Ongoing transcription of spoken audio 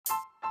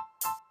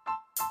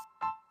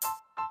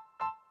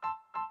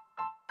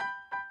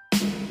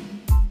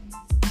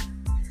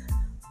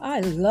I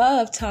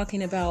love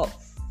talking about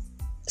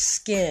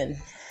skin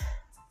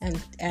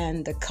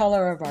and the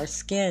color of our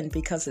skin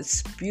because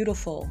it's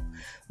beautiful.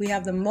 We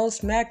have the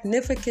most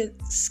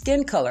magnificent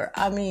skin color.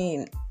 I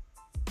mean,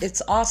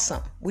 it's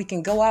awesome. We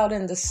can go out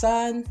in the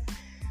sun.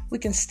 We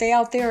can stay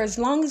out there as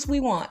long as we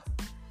want.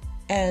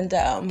 And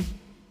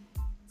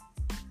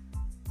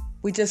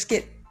we just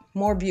get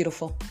more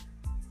beautiful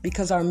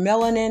because our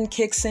melanin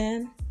kicks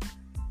in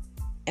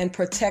and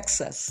protects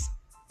us.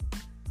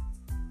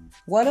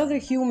 What other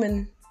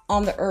human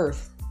on the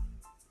earth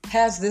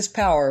has this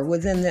power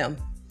within them?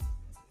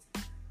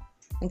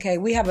 Okay,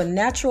 we have a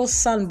natural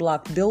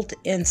sunblock built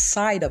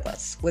inside of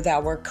us with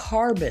our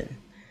carbon.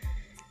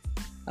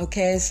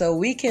 Okay, so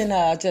we can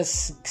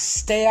just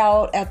stay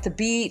out at the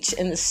beach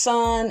in the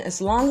sun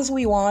as long as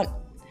we want,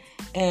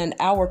 and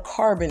our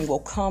carbon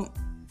will come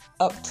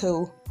up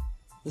to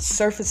the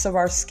surface of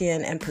our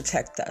skin and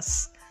protect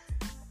us.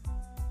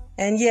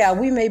 And yeah,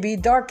 we may be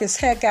dark as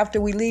heck after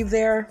we leave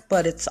there,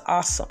 but it's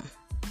awesome.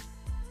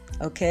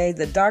 Okay,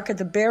 the darker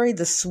the berry,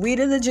 the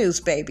sweeter the juice,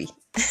 baby.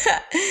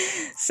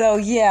 So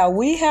yeah,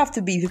 we have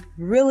to be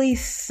really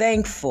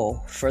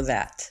thankful for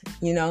that,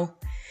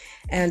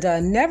 And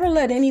never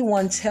let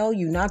anyone tell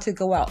you not to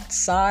go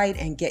outside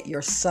and get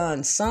your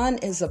sun. Sun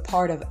is a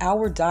part of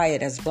our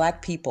diet as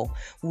Black people.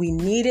 We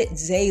need it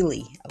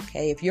daily,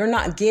 okay? If you're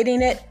not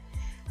getting it,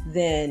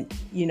 then,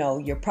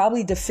 you're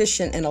probably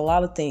deficient in a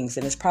lot of things.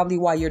 And it's probably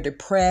why you're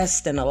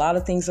depressed and a lot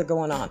of things are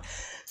going on.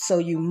 So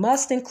you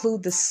must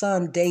include the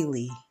sun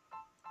daily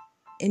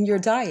in your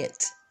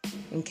diet,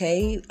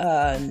 okay?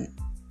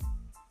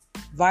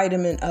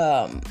 Vitamin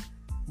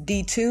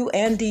D2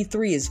 and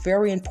D3 is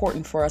very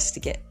important for us to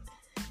get.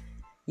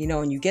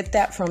 And you get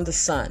that from the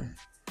sun.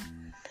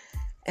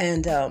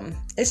 And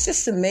it's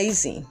just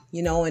amazing,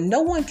 and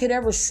no one could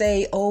ever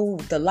say, oh,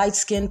 the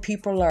light-skinned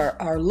people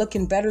are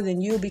looking better than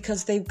you,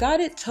 because they've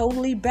got it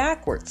totally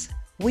backwards.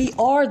 We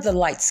are the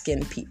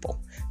light-skinned people.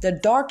 The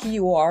darker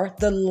you are,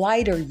 the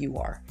lighter you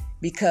are,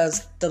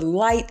 because the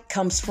light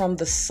comes from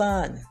the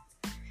sun.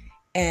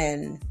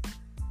 And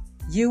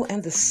you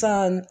and the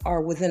sun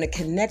are within a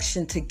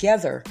connection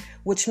together,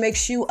 which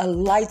makes you a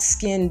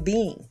light-skinned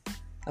being.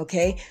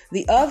 Okay,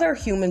 the other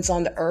humans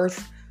on the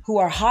earth who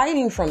are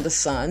hiding from the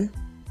sun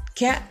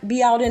can't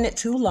be out in it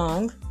too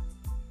long.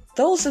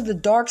 Those are the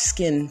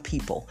dark-skinned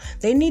people.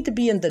 They need to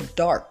be in the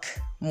dark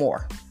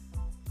more,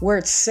 where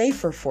it's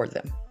safer for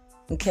them.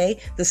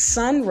 Okay, the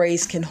sun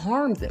rays can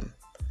harm them.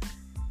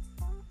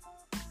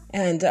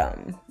 And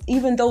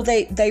even though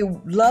they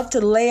love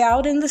to lay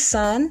out in the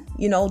sun,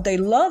 they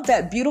love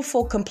that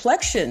beautiful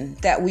complexion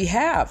that we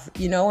have,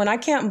 and I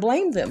can't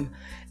blame them.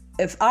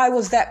 If I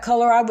was that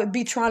color, I would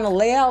be trying to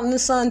lay out in the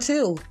sun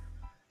too.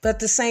 But at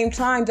the same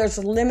time, there's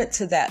a limit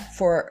to that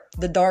for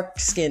the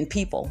dark-skinned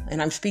people.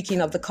 And I'm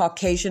speaking of the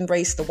Caucasian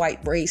race, the white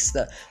race,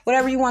 the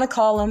whatever you want to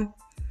call them.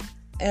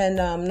 And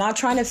I'm not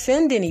trying to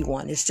offend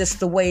anyone. It's just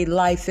the way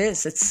life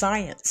is. It's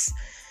science.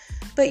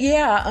 But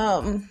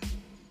yeah,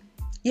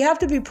 you have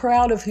to be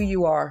proud of who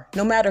you are,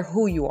 no matter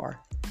who you are.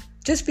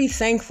 Just be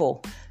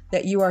thankful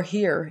that you are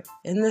here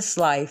in this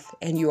life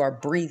and you are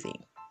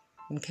breathing.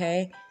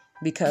 Okay?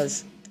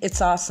 Because it's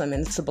awesome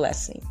and it's a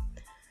blessing.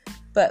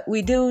 But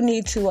we do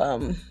need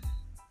to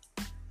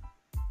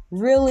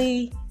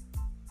really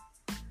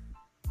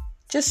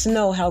just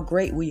know how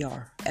great we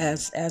are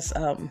as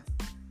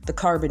the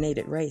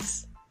carbonated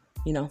race.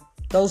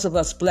 Those of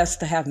us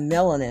blessed to have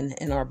melanin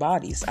in our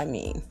bodies. I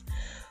mean,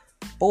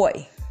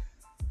 boy,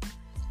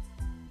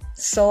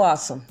 so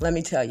awesome, let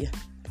me tell you.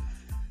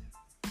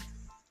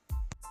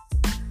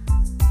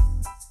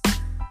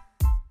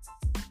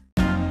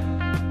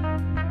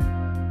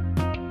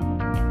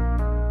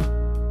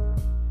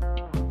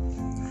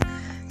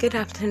 Good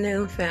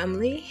afternoon,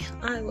 family.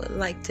 I would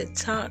like to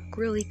talk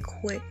really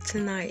quick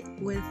tonight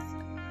with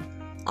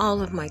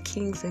all of my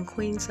kings and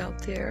queens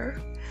out there.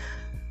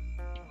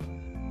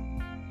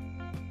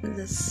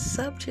 The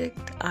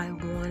subject I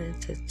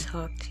wanted to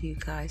talk to you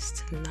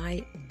guys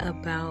tonight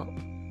about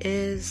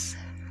is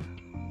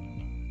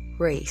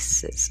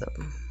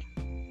racism.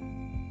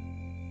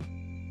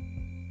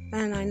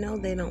 And I know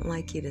they don't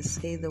like you to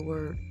say the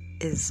word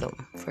ism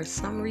for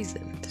some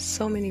reason. There's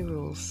so many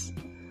rules.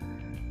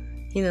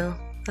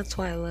 That's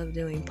why I love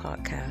doing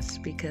podcasts,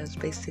 because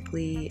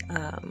basically,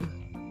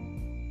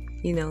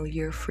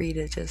 you're free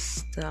to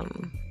just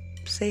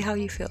say how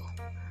you feel.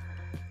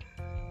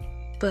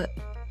 But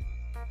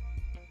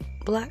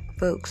Black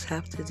folks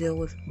have to deal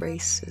with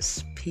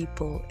racist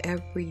people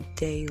every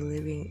day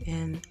living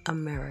in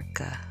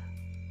America.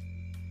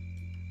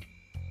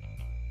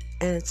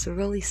 And it's a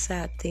really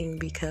sad thing,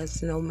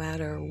 because no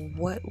matter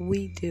what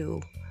we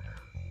do,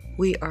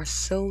 we are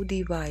so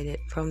divided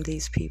from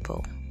these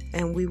people.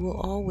 And we will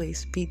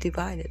always be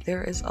divided.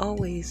 There is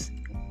always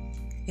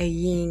a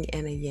yin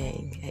and a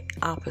yang, an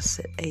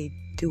opposite, a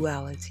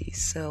duality.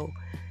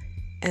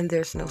 And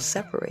there's no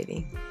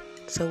separating.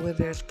 So where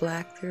there's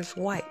black, there's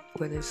white.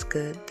 Where there's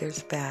good,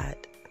 there's bad.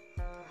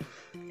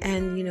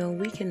 And,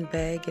 we can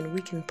beg and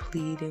we can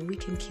plead and we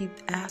can keep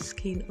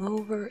asking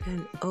over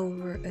and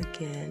over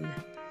again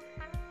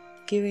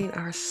giving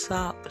our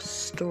sob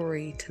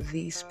story to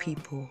these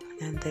people,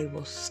 and they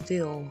will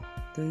still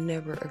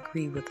never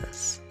agree with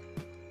us.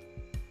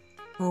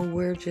 Oh,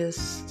 we're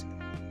just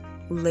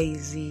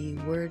lazy.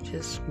 We're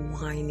just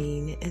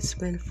whining. It's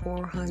been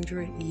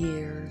 400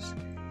 years.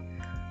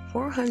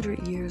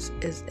 400 years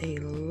is a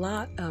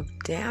lot of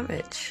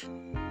damage.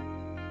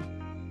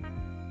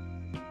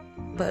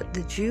 But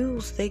the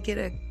Jews, they get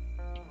to,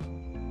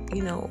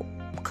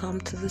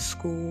 come to the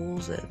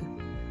schools and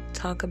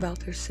talk about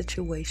their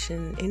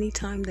situation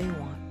anytime they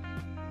want.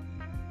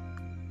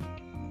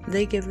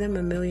 They give them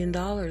 $1 million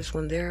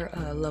when their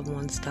loved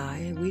ones die,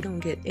 and we don't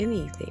get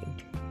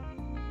anything.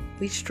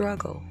 We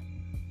struggle.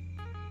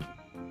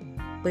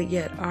 But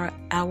yet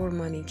our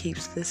money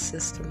keeps this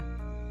system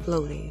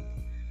floating.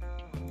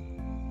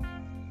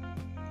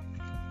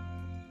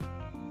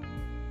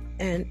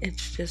 And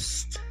it's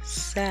just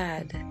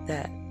sad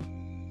that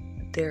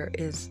there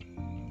is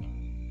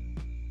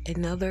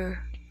another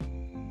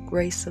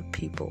race of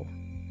people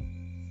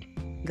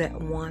that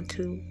want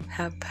to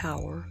have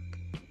power,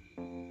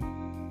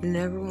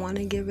 never want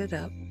to give it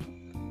up.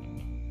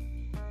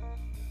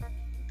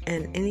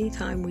 And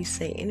anytime we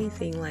say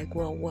anything like,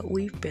 well, what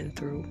we've been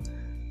through,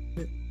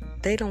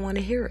 they don't want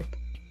to hear it.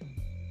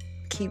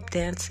 Keep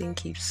dancing,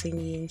 keep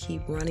singing,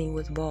 keep running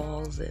with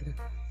balls and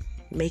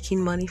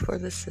making money for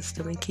the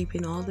system and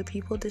keeping all the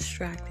people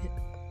distracted.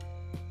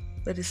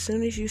 But as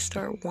soon as you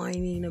start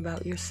whining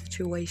about your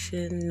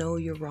situation, no,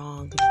 you're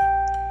wrong.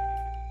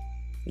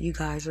 You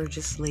guys are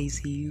just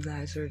lazy. You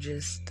guys are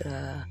just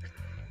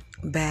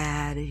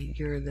bad.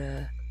 You're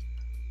the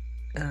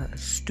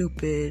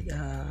stupid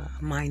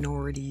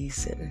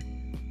minorities, and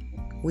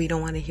we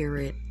don't want to hear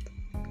it.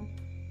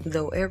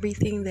 Though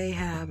everything they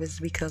have is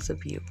because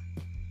of you.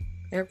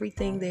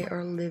 Everything they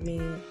are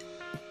living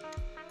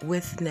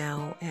with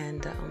now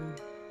and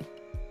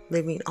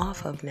living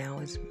off of now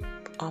is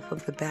off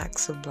of the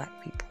backs of black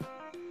people.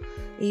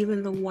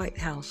 Even the White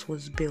House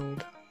was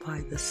built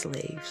by the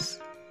slaves.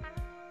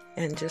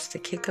 And just to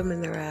kick them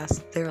in their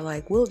ass, they're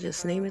like, we'll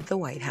just name it the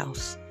White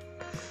House.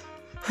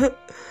 But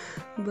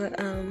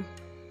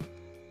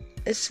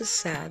it's just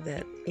sad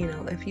that,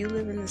 if you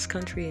live in this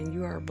country and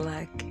you are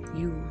black,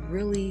 you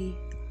really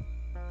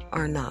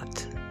are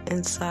not.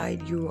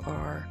 Inside you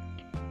are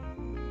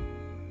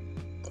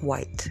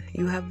white.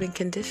 You have been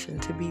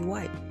conditioned to be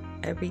white.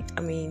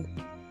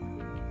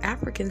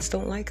 Africans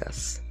don't like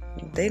us.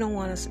 They don't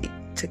want us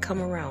to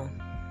come around.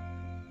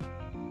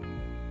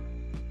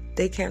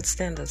 They can't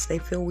stand us. They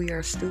feel we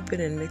are stupid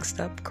and mixed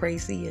up,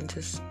 crazy, and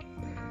just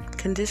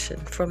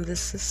conditioned from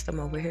this system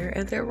over here.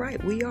 And they're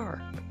right, we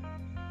are.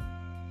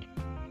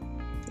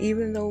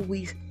 Even though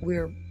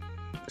we're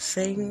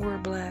saying we're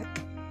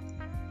black,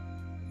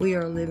 we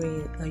are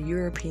living a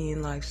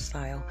European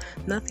lifestyle.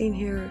 Nothing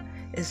here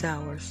is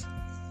ours.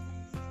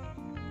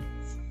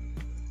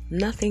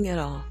 Nothing at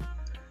all.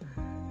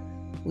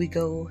 We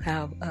go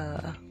have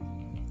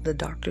the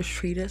doctors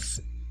treat us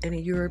in a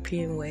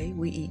European way.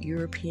 We eat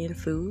European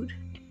food,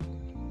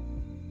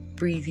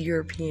 breathe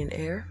European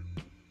air,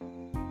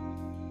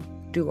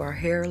 do our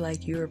hair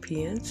like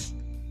Europeans.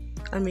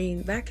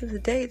 Back in the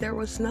day, there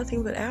was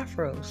nothing but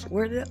afros.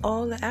 Where did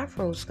all the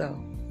afros go?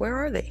 Where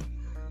are they?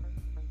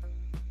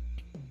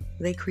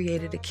 They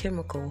created a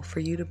chemical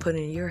for you to put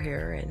in your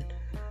hair and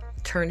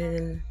turn it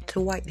into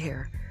white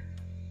hair.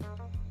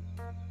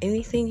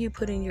 Anything you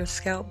put in your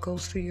scalp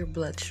goes through your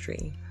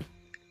bloodstream.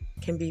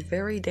 Can be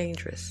very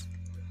dangerous.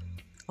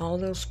 All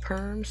those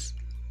perms,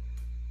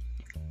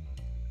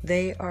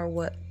 they are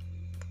what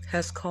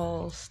has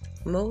caused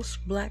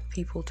most black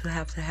people to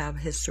have a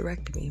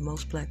hysterectomy,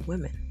 most black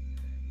women.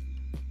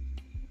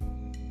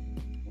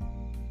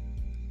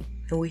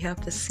 And we have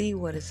to see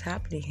what is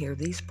happening here.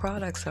 These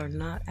products are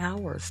not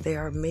ours. They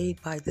are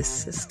made by this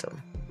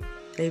system.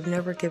 They've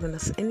never given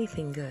us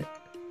anything good.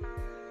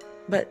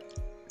 But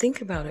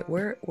think about it.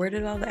 Where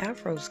did all the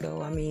afros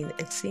go?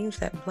 It seems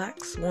that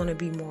blacks want to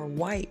be more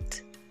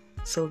white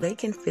so they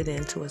can fit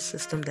into a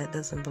system that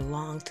doesn't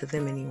belong to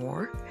them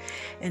anymore.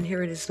 And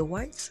here it is, the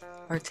whites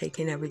are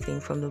taking everything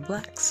from the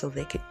blacks so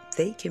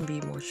they can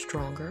be more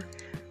stronger,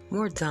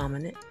 more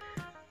dominant,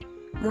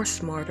 more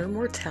smarter,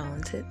 more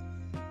talented.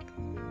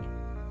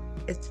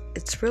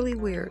 It's really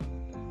weird.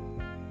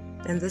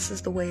 And this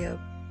is the way of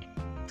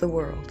the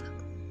world.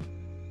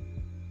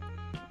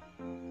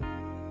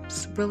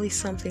 It's really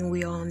something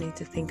we all need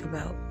to think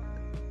about.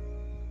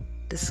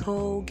 This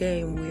whole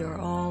game we are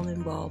all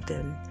involved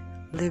in,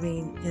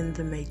 living in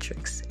the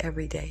matrix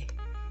every day.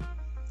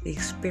 The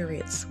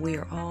experience we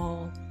are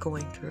all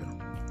going through.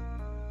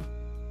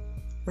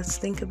 Let's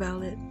think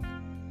about it.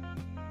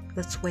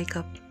 Let's wake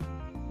up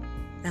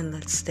and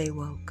let's stay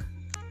woke.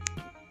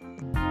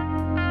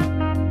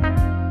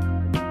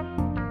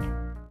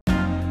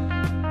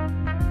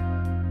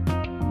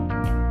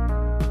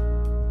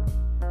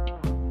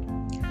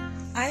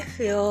 I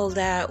feel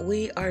that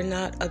we are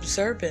not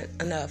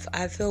observant enough.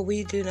 I feel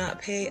we do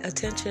not pay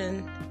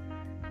attention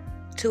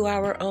to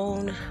our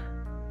own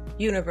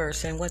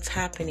universe and what's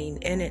happening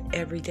in it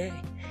every day.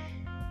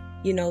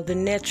 The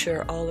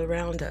nature all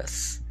around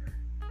us.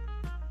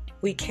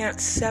 We can't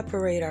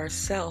separate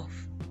ourselves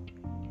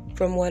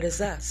from what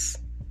is us.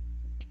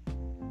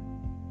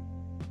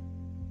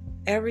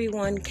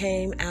 Everyone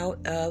came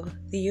out of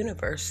the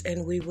universe,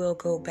 and we will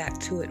go back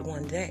to it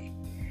one day.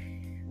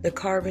 The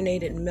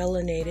carbonated,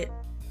 melanated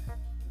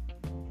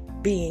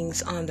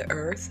beings on the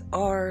earth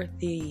are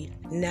the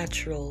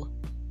natural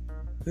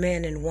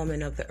man and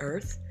woman of the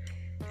earth.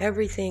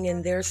 Everything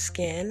in their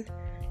skin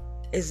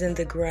is in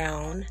the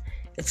ground,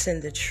 it's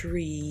in the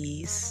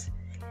trees,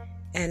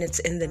 and it's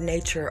in the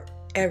nature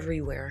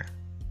everywhere,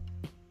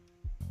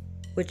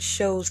 which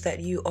shows that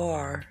you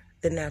are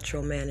the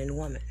natural man and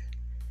woman.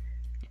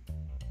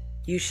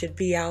 You should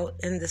be out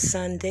in the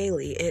sun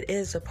daily. It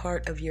is a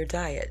part of your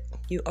diet.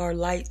 You are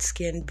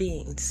light-skinned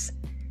beings.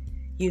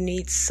 You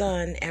need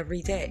sun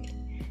every day.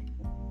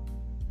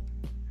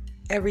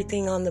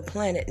 Everything on the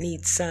planet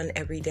needs sun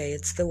every day.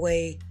 It's the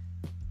way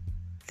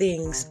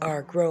things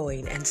are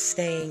growing and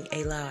staying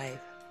alive.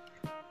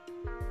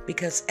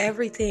 Because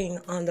everything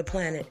on the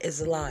planet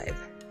is alive.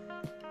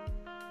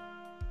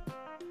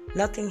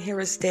 Nothing here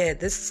is dead.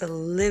 This is a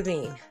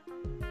living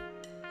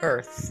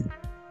earth.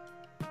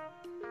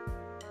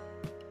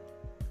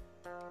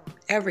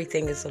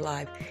 Everything is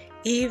alive.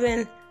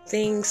 Even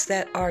things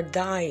that are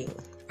dying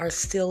are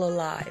still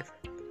alive.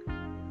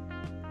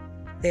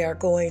 They are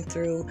going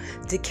through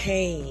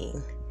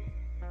decaying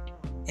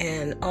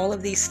and all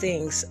of these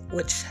things,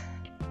 which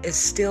is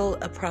still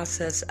a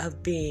process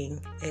of being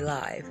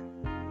alive.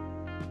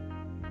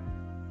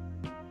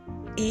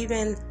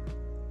 Even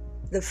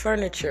the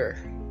furniture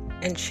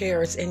and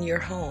chairs in your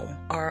home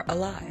are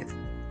alive.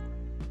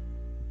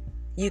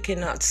 You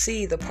cannot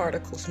see the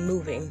particles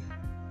moving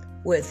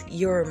with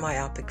your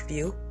myopic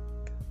view,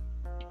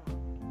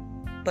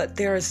 but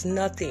there is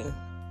nothing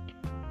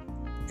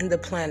in the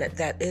planet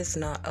that is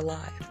not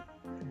alive.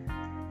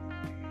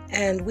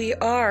 And we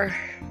are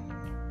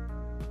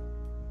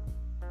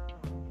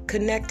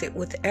connected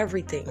with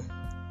everything.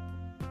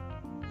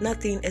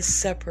 Nothing is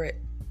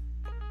separate.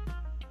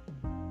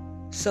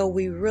 So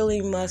we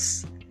really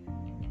must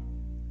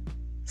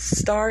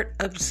start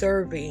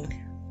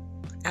observing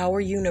our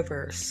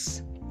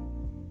universe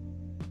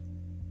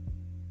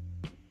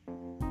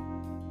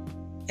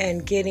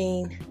and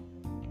getting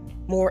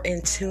more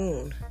in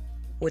tune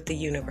with the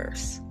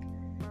universe.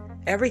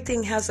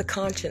 Everything has a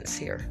conscience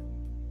here.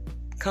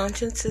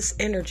 Conscience is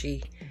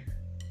energy,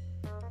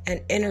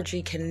 and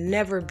energy can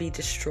never be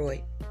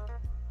destroyed.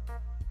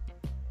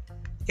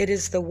 It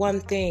is the one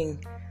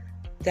thing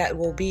that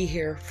will be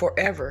here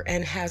forever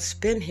and has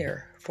been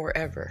here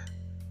forever.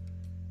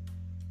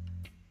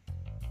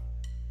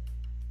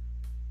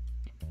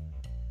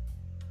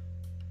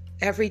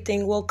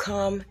 Everything will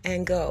come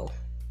and go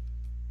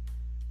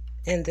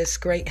in this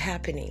great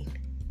happening.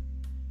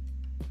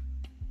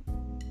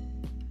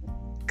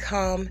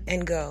 Come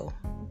and go,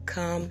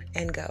 come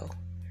and go.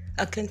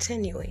 A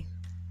continuing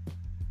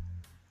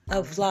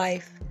of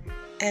life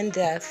and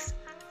death,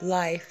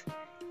 life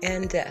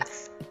and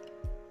death.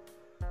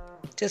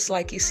 Just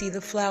like you see the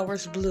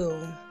flowers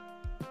bloom,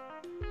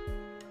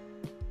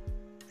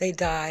 they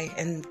die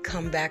and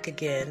come back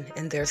again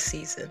in their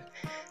season.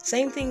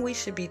 Same thing we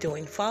should be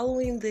doing,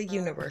 following the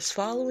universe,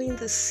 following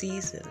the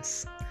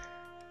seasons,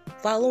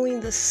 following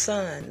the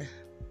sun.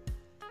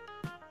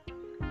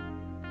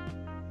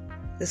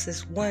 This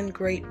is one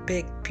great,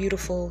 big,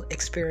 beautiful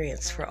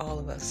experience for all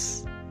of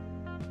us.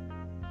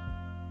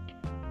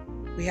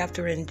 We have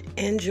to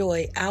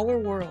enjoy our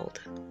world.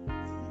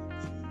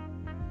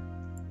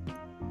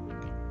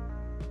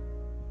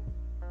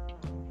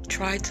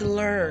 Try to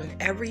learn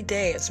every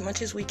day as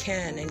much as we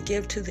can and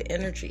give to the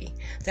energy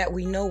that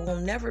we know will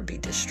never be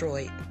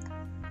destroyed.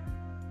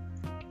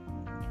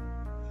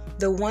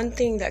 The one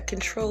thing that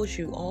controls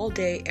you all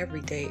day,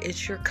 every day,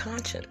 is your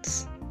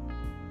conscience.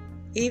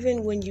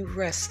 Even when you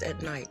rest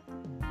at night,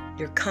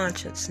 your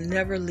conscience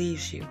never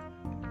leaves you.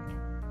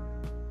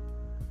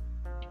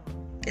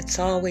 It's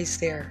always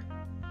there.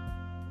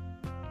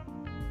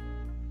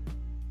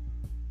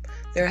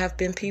 There have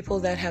been people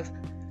that have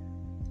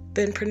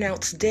been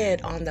pronounced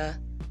dead on the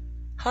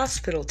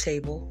hospital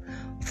table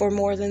for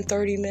more than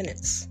 30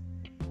 minutes.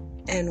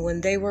 And when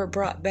they were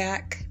brought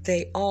back,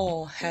 they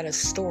all had a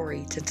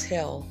story to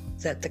tell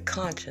that the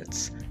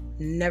conscience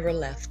never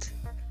left.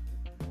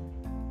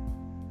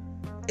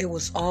 It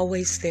was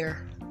always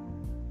there,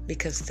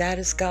 because that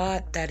is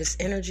God, that is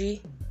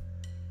energy.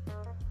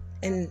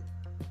 And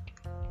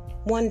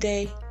one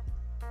day,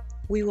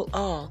 we will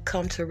all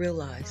come to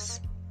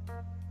realize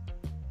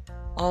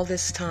all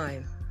this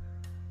time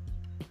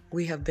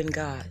we have been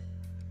God.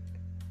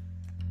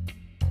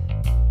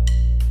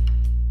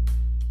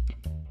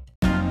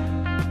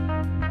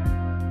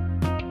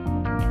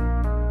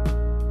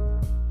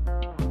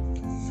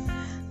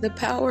 The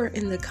power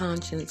in the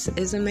conscience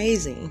is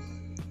amazing.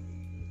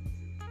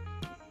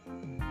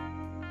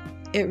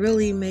 It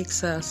really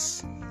makes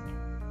us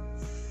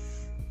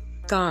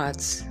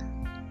gods.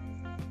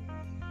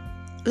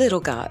 Little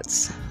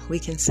gods, we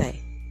can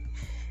say.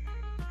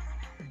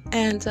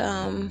 And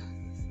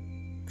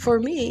for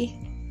me,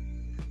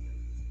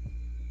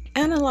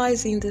 and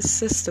analyzing this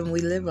system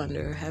we live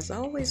under has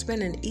always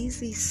been an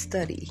easy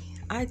study.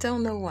 I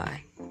don't know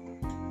why.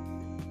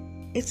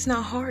 It's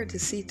not hard to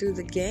see through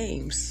the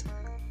games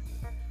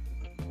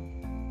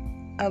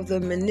of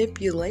the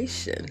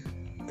manipulation,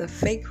 the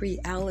fake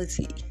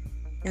reality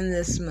in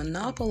this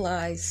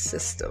monopolized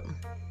system.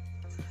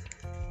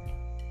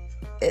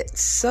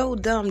 It's so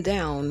dumbed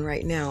down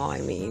right now.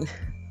 I mean,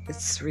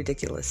 it's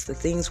ridiculous. The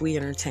things we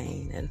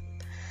entertain, and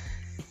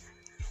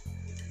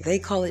they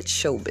call it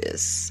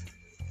showbiz,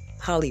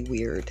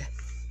 Hollyweird.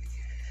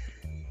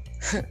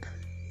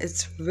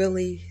 It's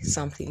really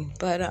something.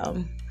 But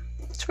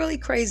it's really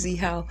crazy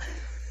how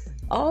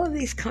all of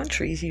these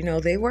countries,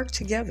 they work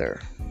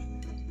together.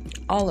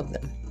 All of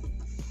them.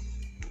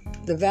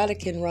 The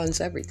Vatican runs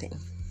everything.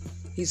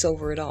 He's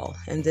over it all.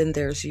 And then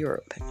there's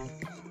Europe.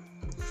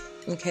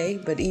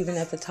 Okay, but even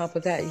at the top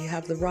of that, you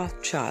have the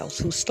Rothschilds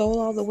who stole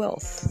all the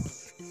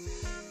wealth.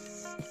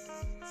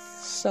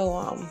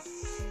 So,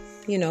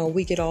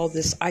 we get all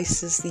this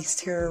ISIS, these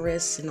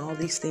terrorists, and all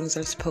these things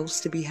are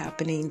supposed to be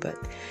happening. But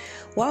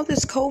while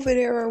this COVID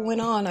era went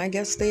on, I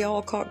guess they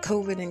all caught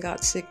COVID and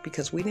got sick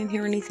because we didn't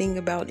hear anything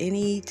about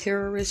any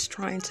terrorists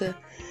trying to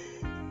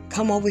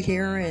come over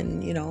here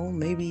and,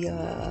 maybe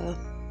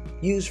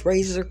use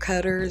razor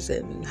cutters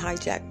and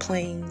hijack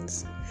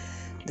planes.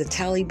 The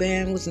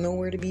Taliban was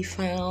nowhere to be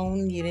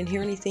found. You didn't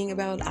hear anything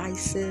about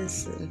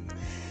ISIS. And,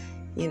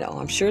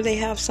 I'm sure they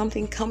have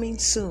something coming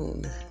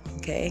soon,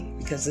 okay?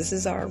 Because this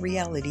is our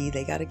reality.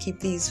 They got to keep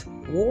these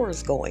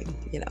wars going,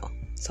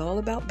 It's all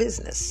about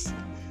business.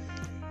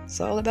 It's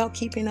all about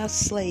keeping us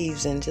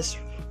slaves and just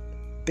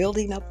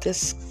building up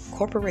this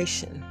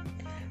corporation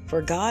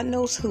for God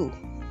knows who.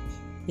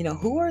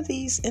 Who are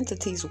these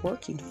entities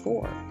working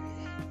for?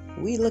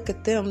 We look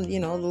at them, the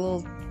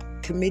little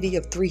committee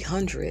of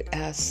 300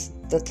 as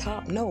the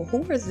top. No,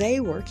 who are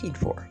they working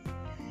for?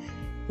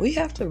 We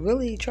have to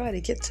really try to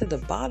get to the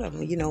bottom.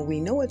 We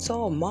know it's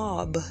all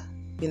mob.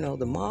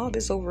 The mob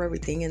is over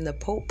everything, and the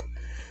Pope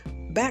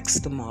backs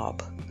the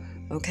mob.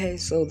 Okay,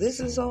 so this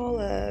is all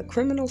a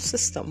criminal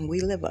system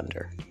we live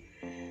under.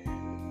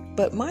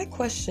 But my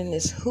question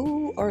is,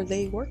 who are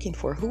they working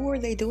for? Who are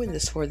they doing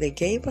this for? They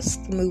gave us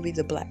the movie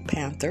The Black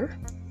Panther.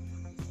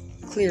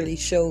 Clearly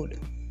showed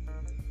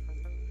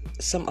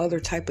some other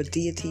type of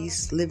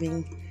deities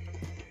living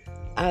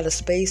out of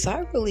space. I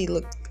really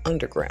look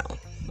underground.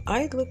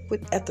 I look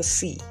at the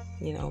sea,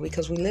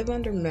 because we live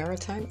under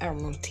maritime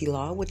admiralty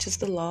law, which is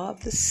the law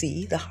of the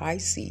sea, the high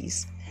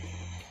seas.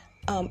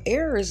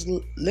 Air is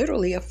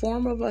literally a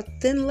form of a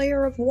thin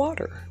layer of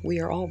water we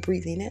are all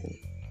breathing in.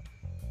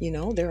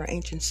 There are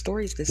ancient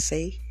stories that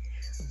say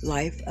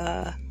life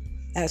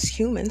as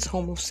humans,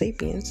 Homo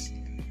sapiens,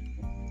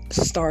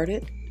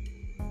 started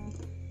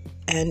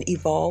and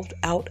evolved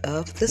out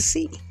of the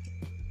sea.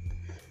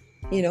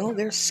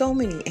 There's so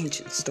many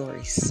ancient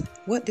stories.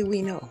 What do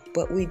we know?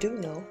 But we do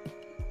know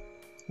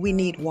we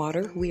need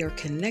water. We are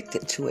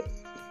connected to it.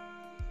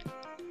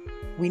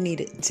 We need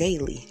it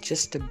daily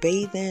just to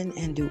bathe in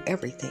and do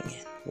everything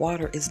in.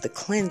 Water is the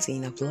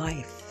cleansing of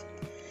life.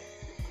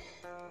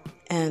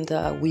 And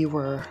we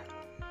were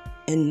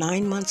in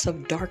 9 months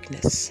of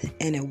darkness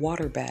in a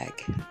water bag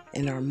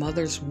in our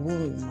mother's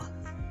womb.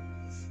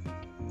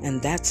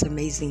 And that's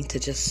amazing to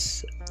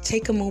just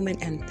take a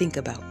moment and think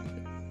about.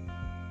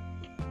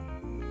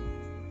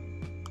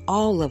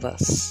 All of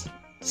us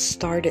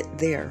started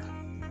there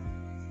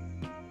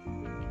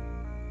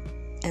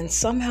and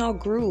somehow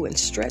grew and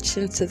stretched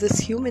into this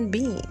human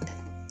being.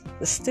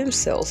 The stem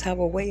cells have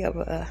a way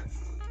of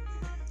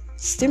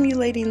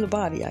stimulating the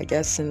body, I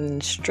guess,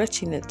 and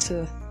stretching it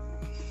to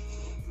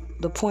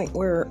the point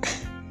where,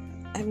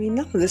 none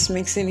of this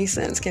makes any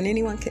sense. Can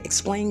anyone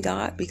explain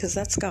God? Because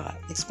that's God.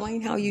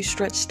 Explain how you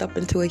stretched up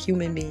into a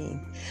human being,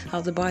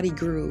 how the body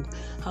grew,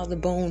 how the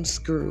bones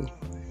grew.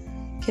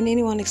 Can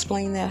anyone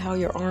explain that? How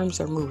your arms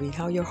are moving,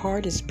 how your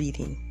heart is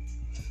beating,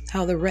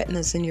 how the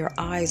retinas in your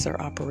eyes are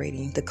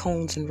operating, the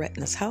cones and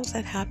retinas. How's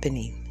that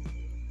happening?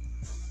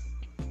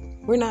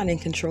 We're not in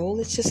control.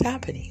 It's just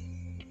happening.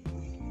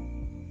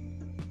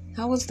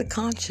 How is the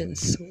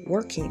conscience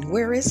working?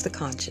 Where is the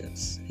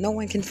conscience? No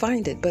one can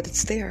find it, but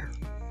it's there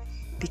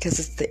because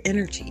it's the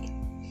energy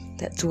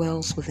that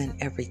dwells within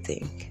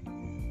everything.